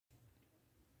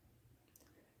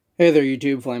Hey there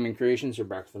YouTube, Flaming Creations, you're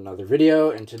back with another video,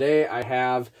 and today I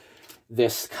have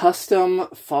this custom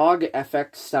Fogg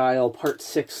Fx style Part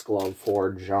 6 glove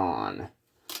for John.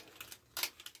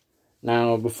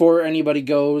 Now, before anybody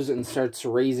goes and starts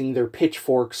raising their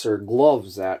pitchforks or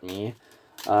gloves at me,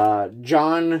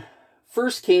 John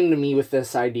first came to me with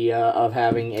this idea of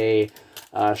having a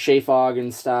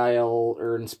Fogg style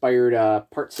or inspired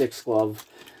Part 6 glove.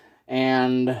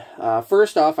 And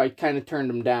first off, I kind of turned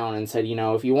him down and said, you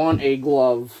know, if you want a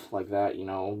glove like that, you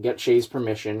know, get Shay's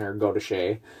permission or go to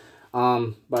Shay.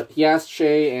 But he asked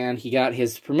Shay, and he got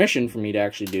his permission for me to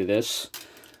actually do this.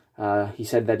 He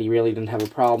said that he really didn't have a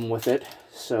problem with it,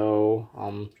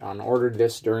 so John ordered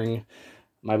this during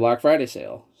my Black Friday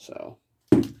sale. So,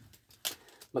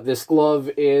 but this glove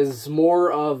is more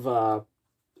of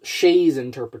Shay's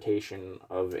interpretation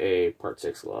of a Part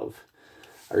 6 glove,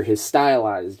 or his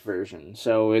stylized version.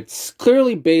 So it's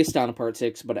clearly based on a Part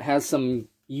 6, but it has some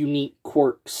unique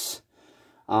quirks.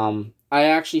 I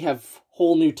actually have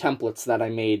whole new templates that I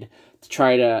made to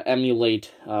try to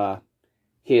emulate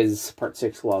his Part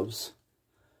 6 gloves.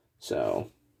 So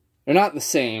they're not the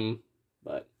same,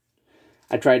 but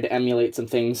I tried to emulate some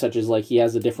things, such as like he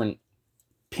has a different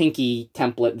pinky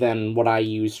template than what I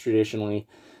use traditionally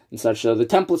and such. So the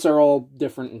templates are all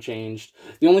different and changed.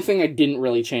 The only thing I didn't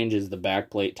really change is the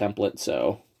backplate template,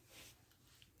 so.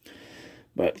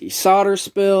 But the solder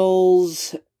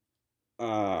spills,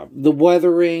 the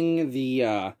weathering,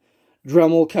 the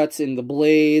Dremel cuts in the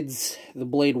blades, the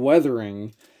blade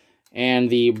weathering, and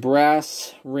the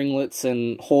brass ringlets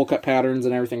and hole cut patterns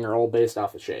and everything are all based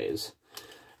off of Shay's,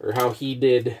 or how he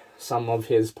did some of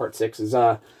his Part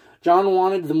 6s. John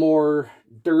wanted the more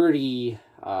dirty,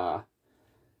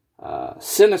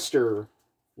 sinister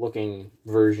looking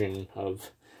version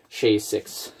of Shay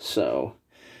 6, so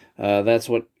that's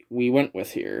what we went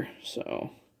with here. So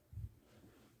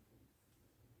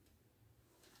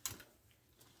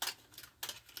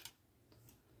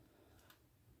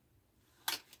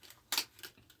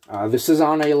this is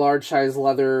on a large size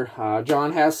leather.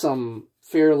 John has some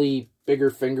fairly bigger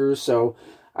fingers, so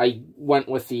I went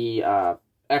with the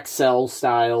XL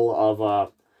style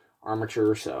of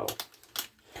armature, so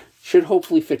should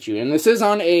hopefully fit you. And this is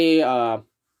on a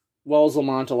Wells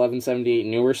Lamont 1178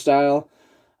 newer style,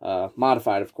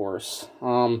 modified, of course.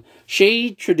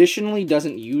 Shay traditionally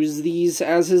doesn't use these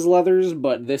as his leathers,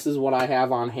 but this is what I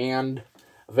have on hand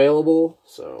available,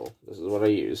 so this is what I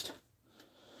used.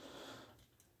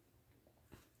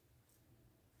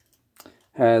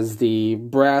 Has the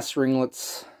brass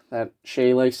ringlets that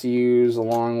Shay likes to use,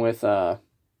 along with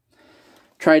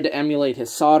tried to emulate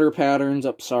his solder patterns.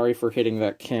 Oh, sorry for hitting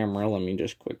that camera. Let me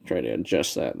just try to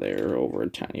adjust that there over a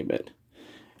tiny bit.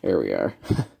 There we are.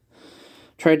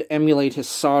 Tried to emulate his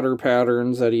solder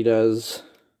patterns that he does.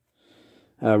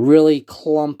 Really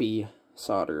clumpy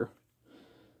solder,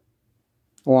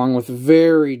 along with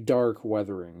very dark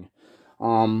weathering.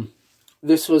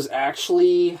 This was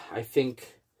actually, I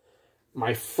think,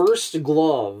 my first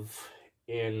glove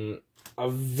in a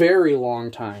very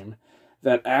long time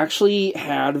that actually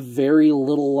had very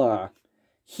little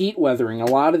heat weathering. A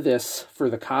lot of this,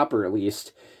 for the copper at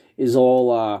least, is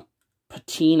all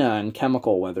patina and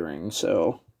chemical weathering,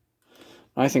 so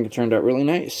I think it turned out really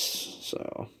nice.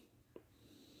 So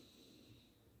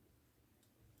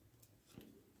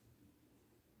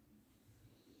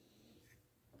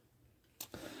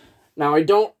now, I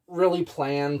don't really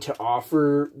plan to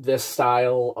offer this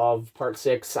style of Part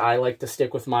 6. I like to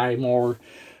stick with my more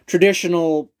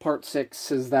traditional Part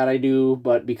 6s that I do,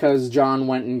 but because John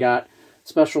went and got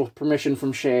special permission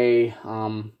from Shay,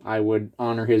 I would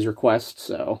honor his request,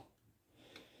 so.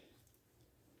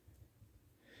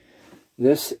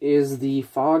 This is the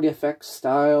Fogg Fx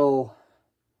style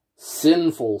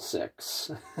Sinful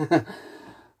 6.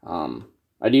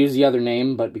 I'd use the other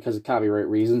name, but because of copyright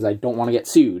reasons, I don't want to get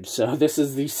sued, so this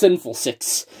is the Sinful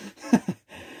 6.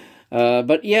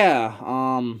 But yeah,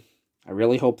 I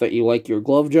really hope that you like your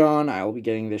glove, John. I will be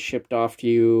getting this shipped off to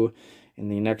you in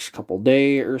the next couple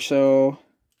days or so.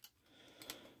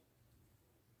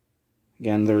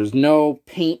 Again, there's no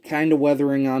paint kind of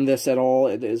weathering on this at all.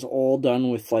 It is all done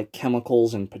with, like,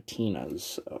 chemicals and patinas,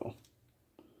 so.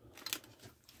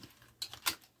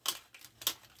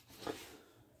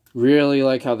 Really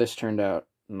like how this turned out,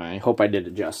 and I hope I did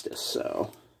it justice,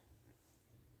 so.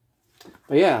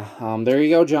 But yeah, there you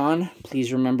go, John.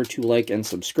 Please remember to like and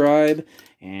subscribe,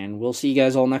 and we'll see you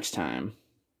guys all next time.